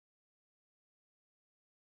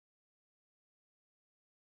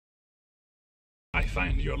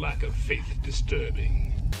find your lack of faith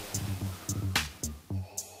disturbing.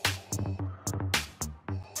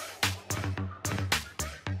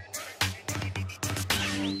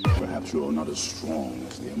 Perhaps you're not as strong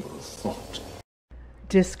as the Emperor thought.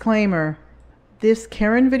 Disclaimer. This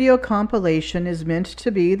Karen video compilation is meant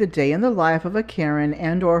to be the day in the life of a Karen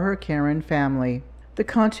and or her Karen family. The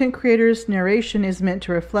content creator's narration is meant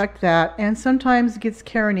to reflect that and sometimes gets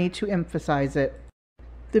Karen-y to emphasize it.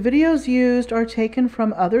 The videos used are taken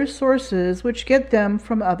from other sources which get them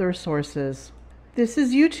from other sources. This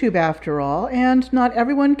is YouTube after all, and not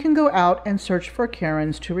everyone can go out and search for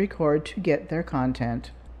Karens to record to get their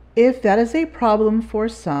content. If that is a problem for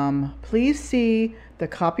some, please see the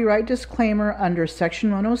copyright disclaimer under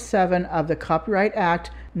Section 107 of the Copyright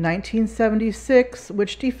Act 1976,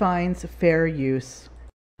 which defines fair use.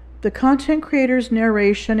 The content creator's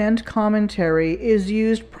narration and commentary is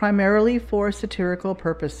used primarily for satirical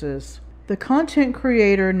purposes. The content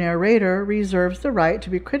creator narrator reserves the right to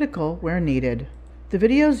be critical where needed. The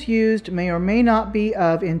videos used may or may not be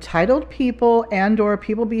of entitled people and or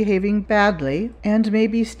people behaving badly, and may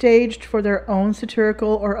be staged for their own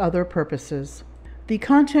satirical or other purposes. The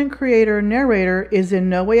content creator narrator is in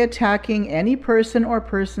no way attacking any person or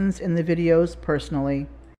persons in the videos personally.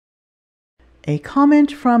 A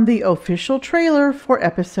comment from the official trailer for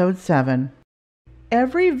Episode 7.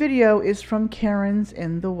 Every video is from Karens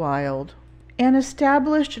in the Wild, an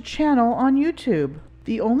established channel on YouTube.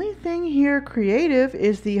 The only thing here creative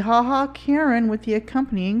is the haha Karen with the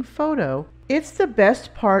accompanying photo. It's the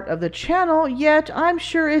best part of the channel, yet I'm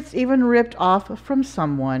sure it's even ripped off from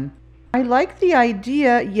someone. I like the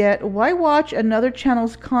idea, yet why watch another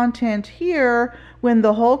channel's content here when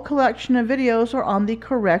the whole collection of videos are on the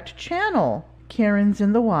correct channel? Karens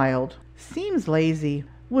in the Wild. Seems lazy.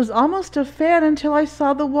 Was almost a fan until I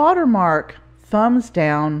saw the watermark. Thumbs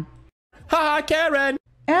down. Ha, Karen!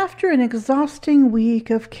 After an exhausting week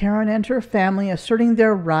of Karen and her family asserting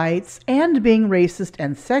their rights and being racist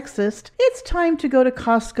and sexist, it's time to go to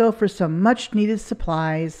Costco for some much-needed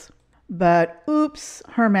supplies. But oops,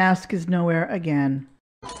 her mask is nowhere again.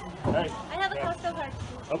 Hey. I have a Costco card.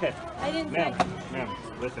 Okay. I didn't Ma'am,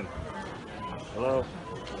 listen. Hello?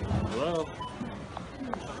 Hello?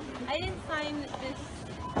 I didn't sign this.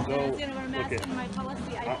 I was going to wear a mask in my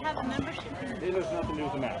policy. I have a membership. It has nothing to do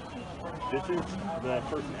with the mask. This is the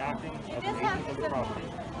person acting as an agent of the property.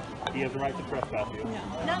 He has the right to trespass you.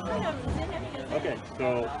 No. Not for no reason. Okay,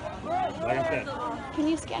 so, like I said, can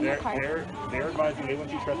you scan your card? They're advising they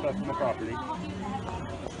want you trespassing the property.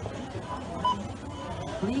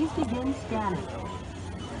 Please begin scanning.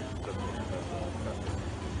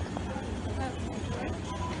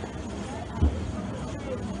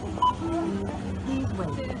 Please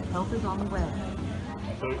wait. Help is on the way.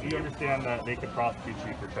 So you understand that they could prosecute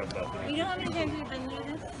you for trespassing? You know how many times we've been through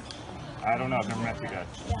this? I don't know. I've never met you guys.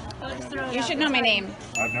 Yeah. You should know my name.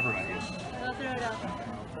 I've never met you. I'll throw it out.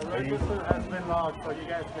 The register has been logged, so you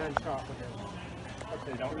guys can shop again. But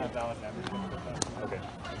they don't have valid membership. Okay.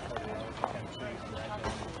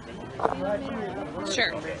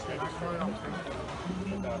 Sure. Okay.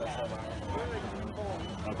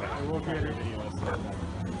 We'll get it.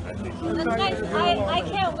 Guys, I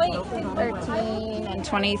can't wait. 13 and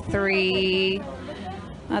 23.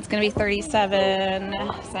 That's going to be 37.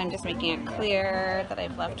 So I'm just making it clear that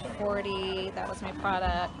I've left 40. That was my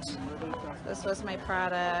product. This was my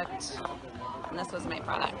product. And this was my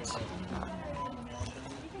product.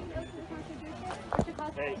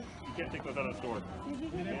 Hey, you can't take those out of the store.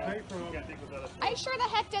 I sure the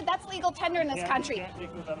heck did. That's legal tender in this country.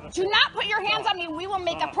 Do not put your hands on me. We will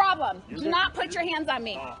make a problem. Do not put your hands on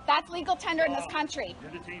me. That's legal tender in this country.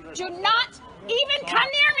 Do not even come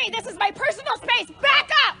near me. This is my personal space. Back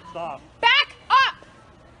up. Stop. Back up.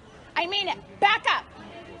 I mean it. Back up.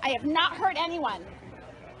 I have not hurt anyone.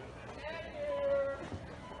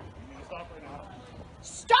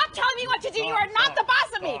 Stop telling me what to do. You are not the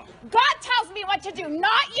boss of me. God tells me what to do,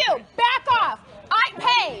 not you. Back off. I'm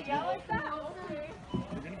paid. You're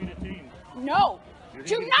going to be detained. No.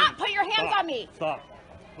 Do not put your hands on me. Stop.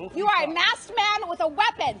 You are a masked man with a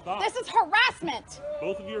weapon. Stop. This is harassment.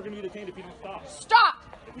 Both of you are going to be detained if you don't stop. Stop.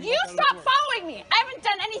 You stop following me. I haven't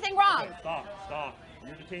done anything wrong. Okay, stop.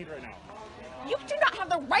 You're detained right now. You do not have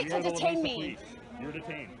the right to detain me. You're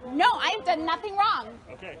detained. No, I've done nothing wrong.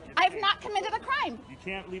 Okay. I have not committed a crime. You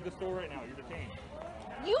can't leave the store right now. You're detained.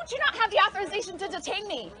 You do not have the authorization to detain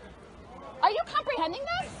me. Are you comprehending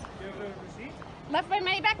this? Do you have a receipt? Left my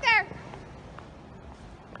money back there.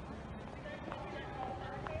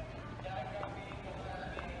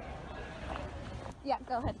 Yeah,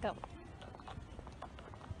 go ahead, go.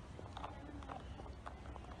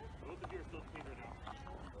 Both of you are still detained right now.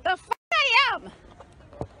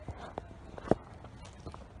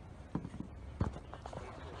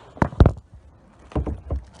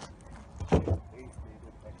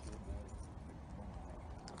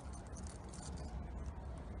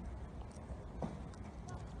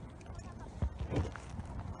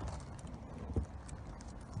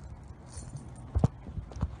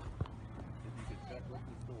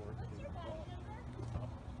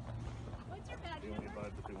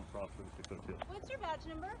 What's your badge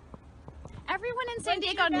number? Everyone in San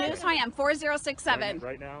Diego knows who I am. 4067.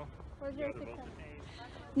 Right now? 4067.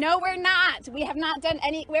 No, we're not. We have not done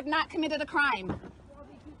any. We have not committed a crime.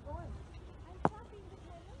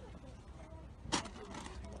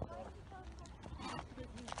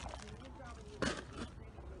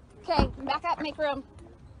 Okay, back up. Make room.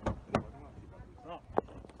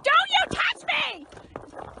 Don't you touch me!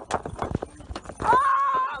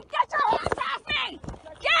 Oh, get your hands off me!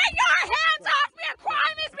 Get your hands off me! A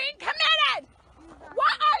crime is being committed!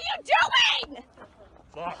 What are you doing?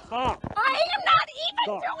 Stop! I am not even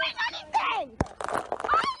doing anything!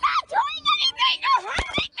 I'm not doing anything! You're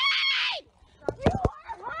hurting me! You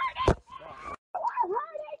are hurting me! You are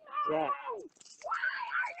hurting me! Stop. Why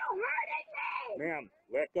are you hurting me? Ma'am,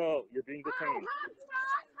 let go. You're being I detained. have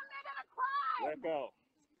not committed a crime! Let go.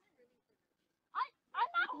 I'm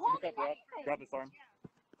not holding anything! Drop this arm.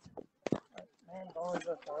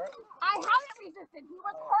 I haven't resisted. He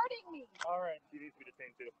was hurting me. Alright. She needs to be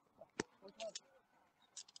detained too.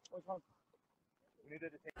 Which one? We need to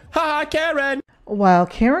detain. Ha, Karen! While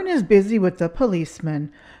Karen is busy with the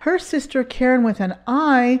policeman, her sister Karen with an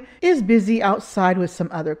I is busy outside with some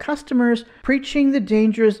other customers preaching the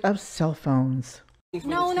dangers of cell phones.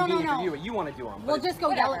 No. You want to do them. We'll just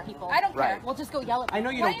go yell at people. I don't care. Right. We'll just go yell at people. I know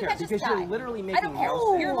you don't care because you're literally making I don't care.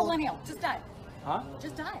 no You're a sense. millennial. Just die. Huh?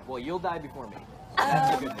 Just die. Well, you'll die before me.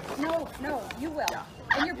 That's the good news. No, you will. Yeah.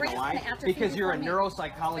 And your brain's going to atrophy. Because you're a before me.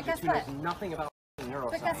 neuropsychologist who knows nothing about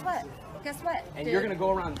neuroscience. But guess what? Guess what? And you're going to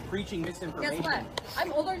go around preaching misinformation. Guess what?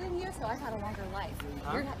 I'm older than you, so I've had a longer life.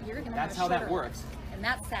 Huh? You're going to have That's a how that shorter works. life. And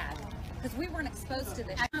that's sad. Because we weren't exposed to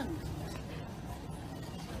this.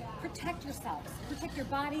 Protect yourselves. Protect your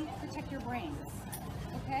body. Protect your brains.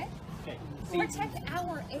 Okay? Okay. See, Protect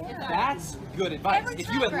our air. that's good advice. Every If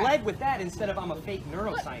time, you had Brad. led with that instead of I'm a fake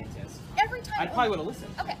neuroscientist, Every time. I probably would have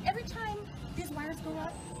listened. Okay, every time these wires go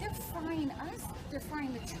up, they're frying us. They're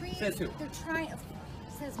frying the trees. Says who? They're trying.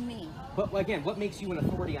 Says me. But again, what makes you an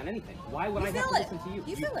authority on anything? Why would I have to listen to you?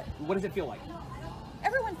 You feel it. What does it feel like?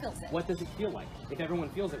 Everyone feels it. What does it feel like? If everyone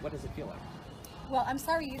feels it, what does it feel like? Well, I'm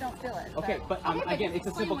sorry you don't feel it. Okay, but again, it's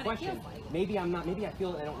a simple explain what it question. feels like. Maybe I'm not. Maybe I feel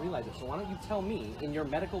it and I don't realize it. So why don't you tell me, in your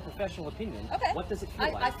medical professional opinion, Okay. what does it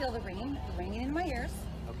feel like? I feel the ringing in my ears.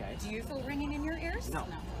 Okay. Do you feel ringing in your ears? No.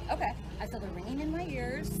 Okay. I feel the ringing in my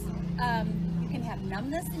ears. You can have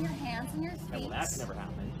numbness in your hands and your feet. Well, that's never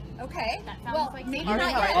happened. Okay. Well, maybe You not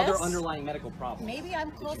have yet. other underlying medical problems. Maybe I'm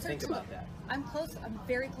Did you closer think to about it. that? I'm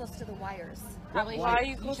very close to the wires. Probably. Why are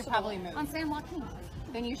you close to probably move? On San Joaquin.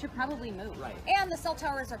 Then you should probably move. Right. And the cell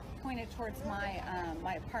towers are pointed towards my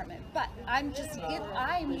my apartment. But I'm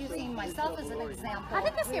using myself as an example. How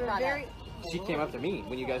did this get brought up? She came up to me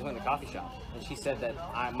when you guys went to the coffee shop, and she said that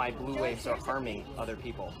my blue waves are harming other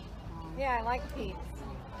people, Yeah, I like Pete.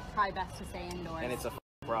 Probably best to stay indoors. and it's a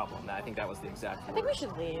problem. I think that was the exact. I think we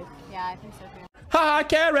should leave. Yeah, I think so too. Ha,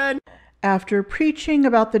 Karen! After preaching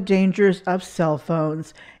about the dangers of cell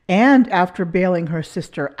phones and after bailing her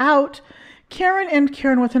sister out, Karen and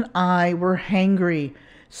Karen with an I were hangry,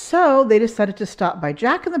 so they decided to stop by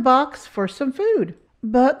Jack in the Box for some food.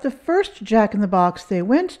 But the first Jack in the Box they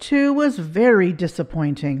went to was very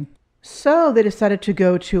disappointing. So they decided to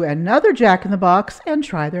go to another Jack in the Box and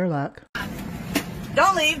try their luck.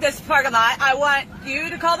 Don't leave this parking lot. I want you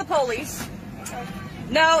to call the police.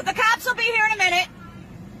 No, the cops will be here in a minute.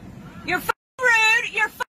 You're f***ing rude. You're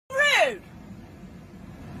f***ing rude.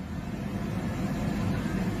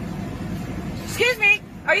 Excuse me.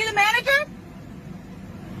 Are you the manager?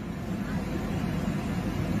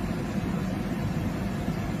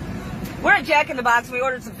 We're at Jack in the Box. We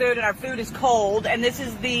ordered some food and our food is cold. And this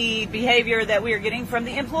is the behavior that we are getting from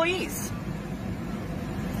the employees.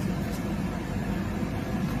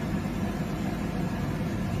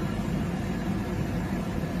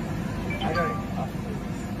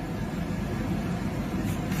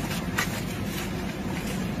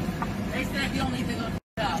 They said you don't need to go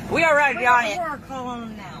to We are right on it. We're calling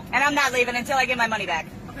them now. And I'm not leaving until I get my money back.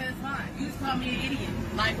 Okay, that's fine. You just call me an idiot.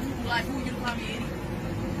 Like who you call me an idiot?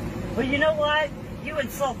 Well, you know what? You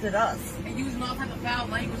insulted us. And using all type of foul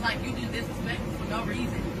language like you just disrespectful for no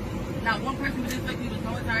reason. Not one person was disrespecting you the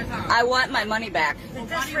whole entire time. I want my money back. The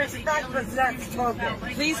disrespect was that spoken.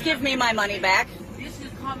 Please give me my money back. This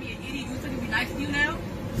just call me an idiot. You said to be nice to you now?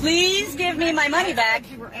 Please give me my money back.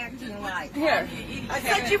 You were acting like. Here. I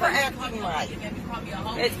said you were acting like.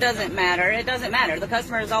 It doesn't matter. It doesn't matter. The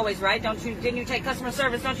customer is always right. Didn't you take customer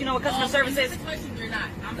service? Don't you know what customer service is?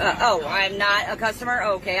 I'm not a customer?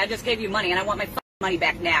 Okay, I just gave you money and I want my money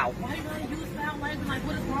back now. Why you use foul language? Like,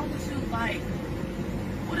 what is wrong with you? Like,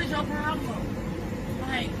 what is your problem?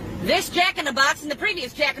 This Jack in the Box and the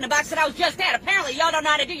previous Jack in the Box that I was just at. Apparently, y'all don't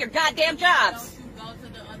know how to do your goddamn jobs. Go to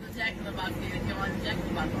the other Jack in the Box and get on the Jack in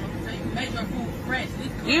the Box. So you made your food fresh.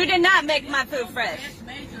 You did not make my food fresh.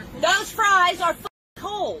 Those fries are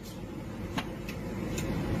cold.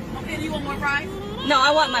 Okay, do you want more fries? No,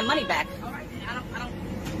 I want my money back. All right, then. I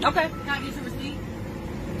don't. Okay. Can I get your receipt?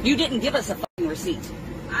 You didn't give us a fucking receipt.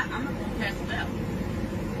 I'm not going to cash it out.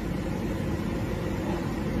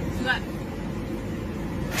 You got...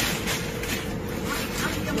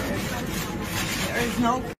 There is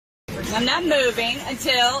no... I'm not moving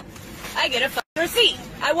until I get a fucking receipt.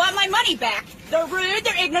 I want my money back. They're rude,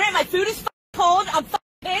 they're ignorant, my food is fucking cold, I'm fucking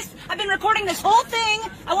pissed. I've been recording this whole thing.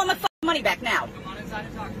 I want my fucking money back now. Come on inside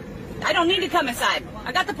and talk to me. I don't need to come inside.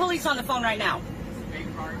 I got the police on the phone right now.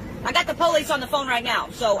 I got the police on the phone right now.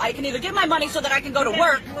 So I can either get my money so that I can go to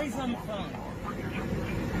work. Police on the phone.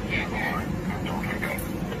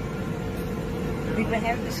 We would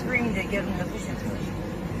have the screen to give them the vision to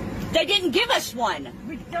us. They didn't give us one.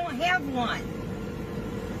 We don't have one.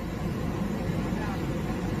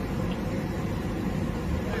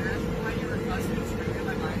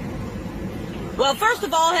 Well, first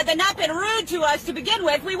of all, had they not been rude to us to begin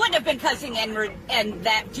with, we wouldn't have been cussing and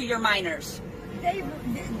that to your minors. They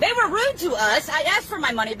were rude to us. I asked for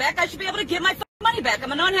my money back. I should be able to get my money back.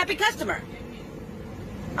 I'm an unhappy customer.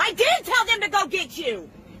 I did tell them to go get you.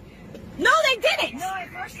 No, they didn't. No,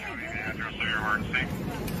 of course they didn't.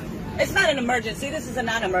 It's not an emergency. This is a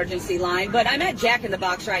non-emergency line, but I'm at Jack in the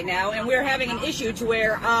Box right now, and we're having an issue to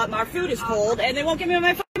where our food is cold, and they won't give me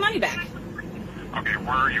my money back. Okay,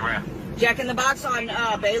 where are you at? Jack in the Box on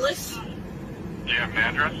Bayless. Do you have an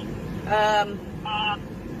address?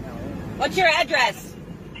 What's your address?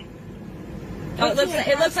 Oh,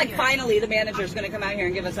 it looks like finally the manager's going to come out here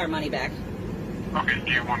and give us our money back. Okay,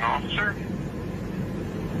 do you want an officer?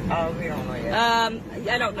 We don't know yet.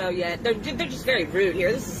 I don't know yet. They're just very rude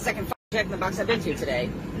here. This is the second Jack in the Box I've been to today.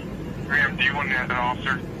 Graham, do you want an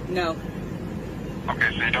officer? No.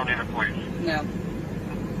 Okay, so you don't need a police? No.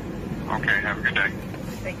 Okay, have a good day.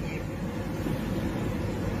 Thank you.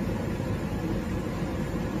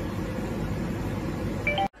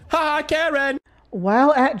 Ha, Karen!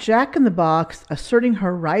 While at Jack in the Box asserting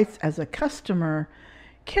her rights as a customer,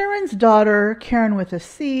 Karen's daughter, Karen with a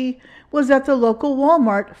C, was at the local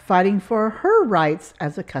Walmart fighting for her rights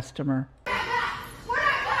as a customer.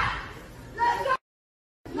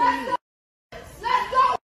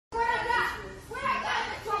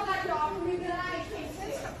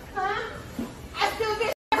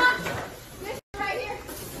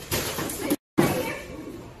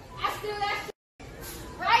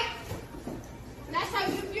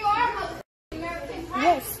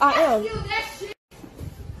 Yes, I am.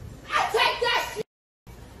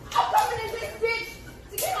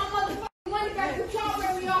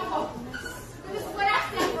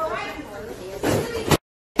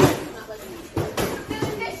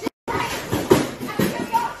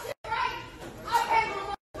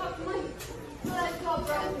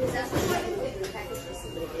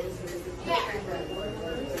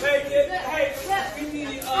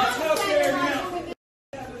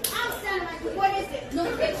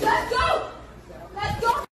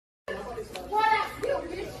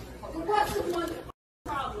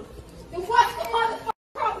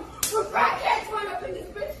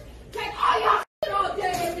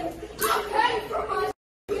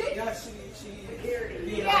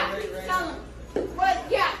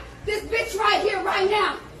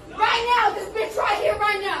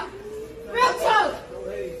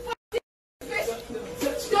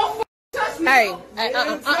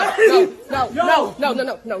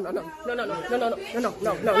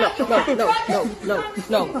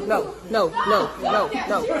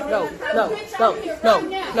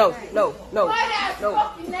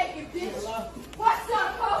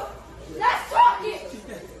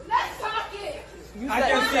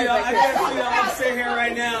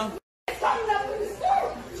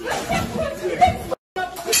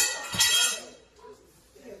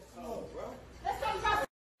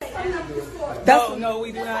 No,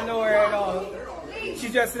 we do not know her at all.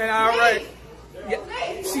 She's just an alright. Yeah,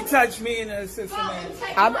 she touched me in the system.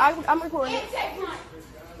 I'm recording.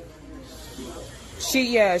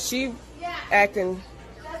 She acting.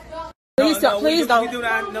 Please don't. We do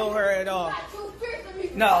not know her at all.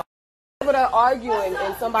 No. Over there arguing,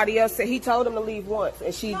 and somebody else said he told him to leave once,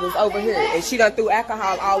 and she was over here, and she done threw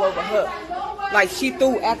alcohol all over her. Like she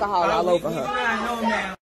threw alcohol all over her. We do not know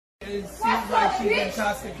now. It seems like she's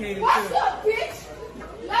intoxicated too.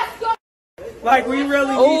 Like we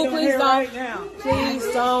really need them here right now. Please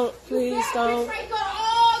don't. Please don't.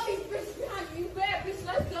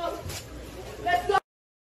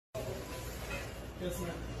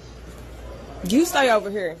 You stay over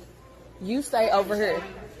here. You stay over here.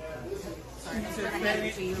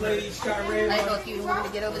 Lady shot red. I go, you want me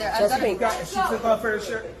to get over there? She took off her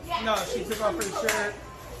shirt. No, she took off her shirt.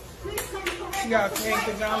 She got pink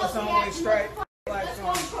pajamas on with striped blacks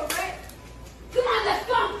on. Come on, let's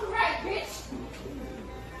go. Correct, bitch.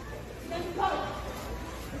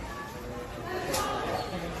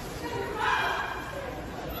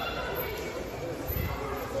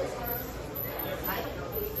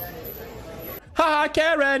 Ha,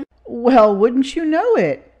 Karen. Well, wouldn't you know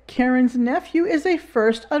it? Karen's nephew is a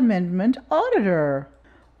First Amendment auditor.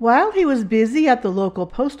 While he was busy at the local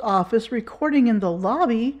post office recording in the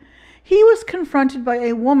lobby, he was confronted by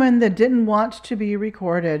a woman that didn't want to be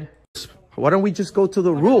recorded. Why don't we just go to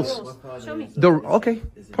the rules? Show me. Okay,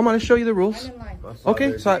 come on, I'll show you the rules.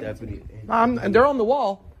 Okay, so and they're on the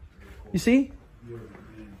wall. You see?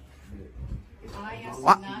 I asked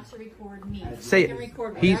him not to record me. Say it.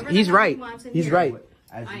 He's right. He's right.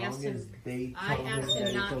 I asked him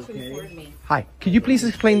not to record me. Hi. Could you please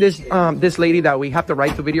explain this this lady that we have the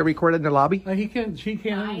right to video record in the lobby? She can't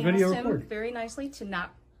video I asked record. him very nicely to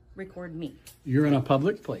not record me. You're in a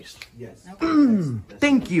public place. Yes.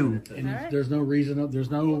 Thank you. And there's no reason,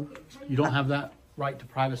 you don't have that right to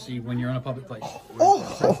privacy when you're in a public place.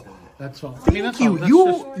 Oh. That's all. Thank you.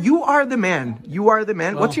 You are the man. You are the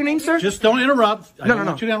man. Well, what's your name, sir? Just don't interrupt. I No. don't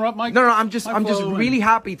want you to interrupt my No. I'm just flow really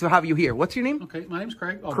happy to have you here. What's your name? Okay, my name's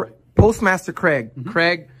Craig. Postmaster Craig.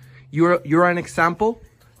 Craig, you're an example.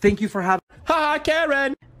 Thank you for having. Ha,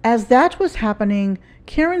 Karen. As that was happening,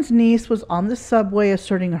 Karen's niece was on the subway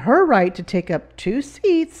asserting her right to take up 2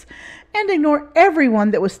 seats and ignore everyone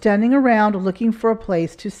that was standing around looking for a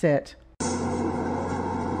place to sit.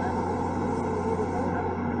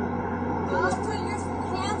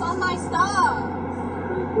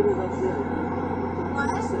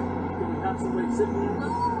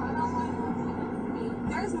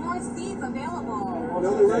 There's more seats available. No,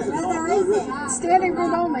 there isn't. Standing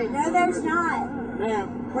room only. No, there's not.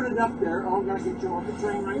 Ma'am, put it up there. I'm going to get you off the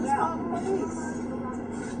train right now.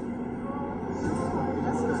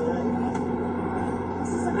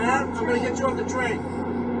 Ma'am, I'm going to get you off the train.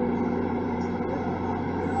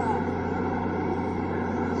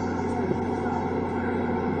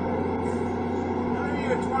 I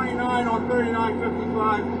need a 29 on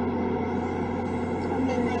 39.55.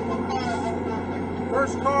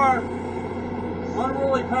 First car,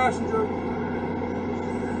 unruly passenger.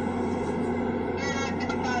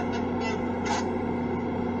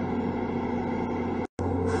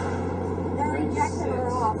 They're rejecting her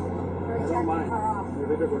off. They're rejecting her off.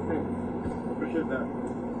 Appreciate that.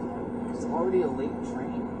 It's already a late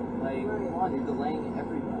train. Like, come on, you're delaying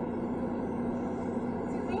everybody.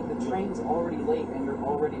 The train's already late and you're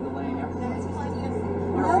already delaying everybody.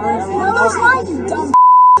 No, there's not, you dumb.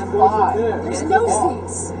 There's no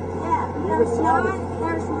seats. Yeah, there's not a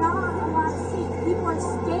lot of seats. People are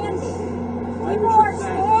standing. People are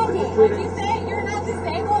standing. What'd you say? You're not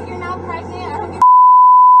disabled, you're not pregnant. I don't give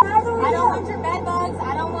a I don't want your bed bugs.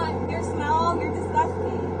 I don't want your smell. You're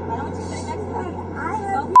disgusting. I don't want you sitting next to me.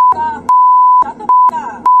 So f off. Shut the f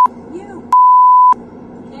up. You.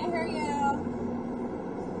 Can't hear you.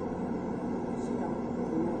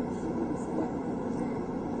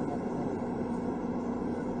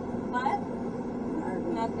 What?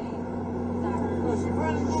 Nothing. She's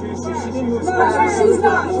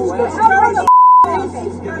not. And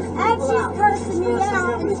she's cursing me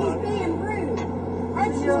out, and she's being rude. And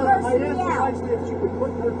she's cursing me out. If she could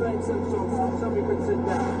put her thing so somebody could sit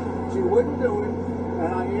down. She wouldn't do it,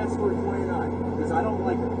 and I asked for a 29 because I don't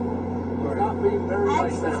like her. She's not being very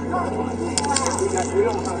nice. We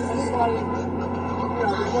don't have anybody.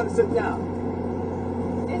 We want to sit down.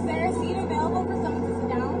 Is there a seat available for someone to sit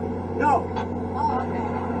down? No. Oh, okay.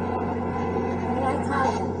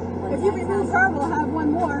 If you remove her, we'll have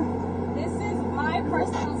one more. This is my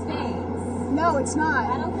personal space. No, it's not.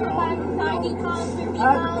 I don't care if I'm 90 pounds, 50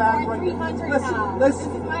 pounds, or 300 pounds. This is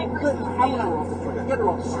my personal space. Get her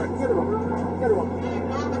off the train. Get her off. Get her off.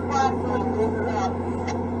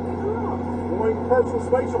 You want your personal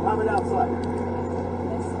space, you'll have it outside.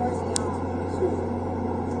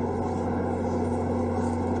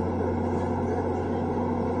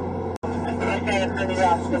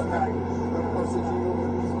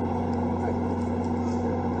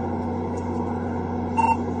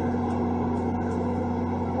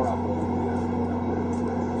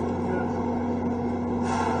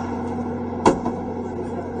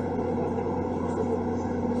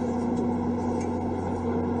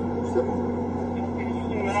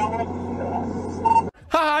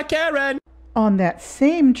 Ha, Karen. On that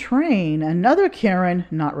same train, another Karen,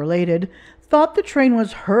 not related, thought the train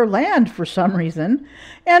was her land for some reason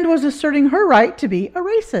and was asserting her right to be a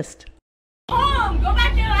racist. Home! Go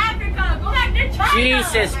back to Africa! Go back to China!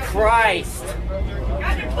 Jesus Christ!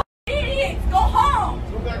 You're idiots! Go home!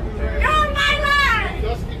 You're on my land!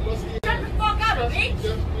 Shut the fuck up, bitch!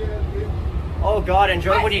 Oh God,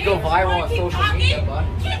 enjoy when you go viral on social media, bud.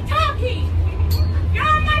 Keep talking! You're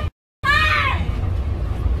on my land!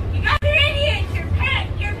 You guys are idiots!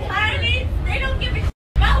 Your pilots, they don't give a shit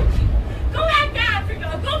about you! Go back to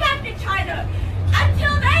Africa! Go back to China!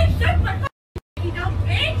 Until they shut the fuck up, you dumb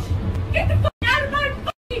bitch! Get the fuck out of my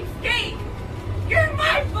fucking state! You're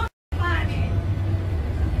my fucking planet!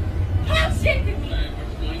 Talk shit to me!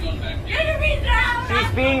 You're the reason I'm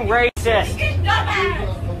She's being racist! You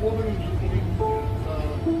dumbass!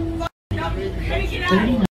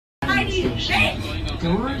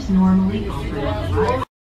 Doors normally open at 5.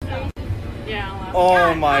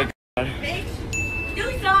 Oh my God.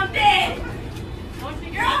 Do something!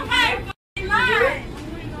 You're on my fucking line!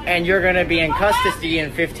 And you're gonna be in custody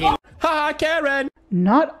in 15. Ha, Karen!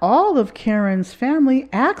 Not all of Karen's family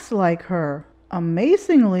acts like her.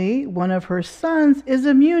 Amazingly, one of her sons is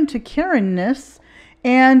immune to Karen-ness,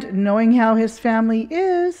 and knowing how his family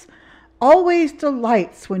is, always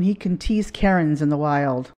delights when he can tease Karens in the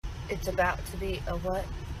wild. It's about to be a what?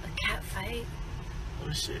 A cat fight?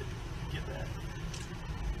 Oh shit. Get that.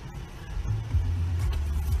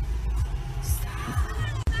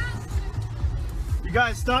 You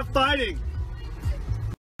guys stop fighting!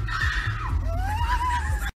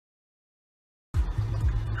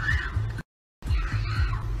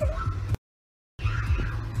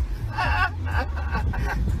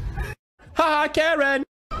 Ha, Karen!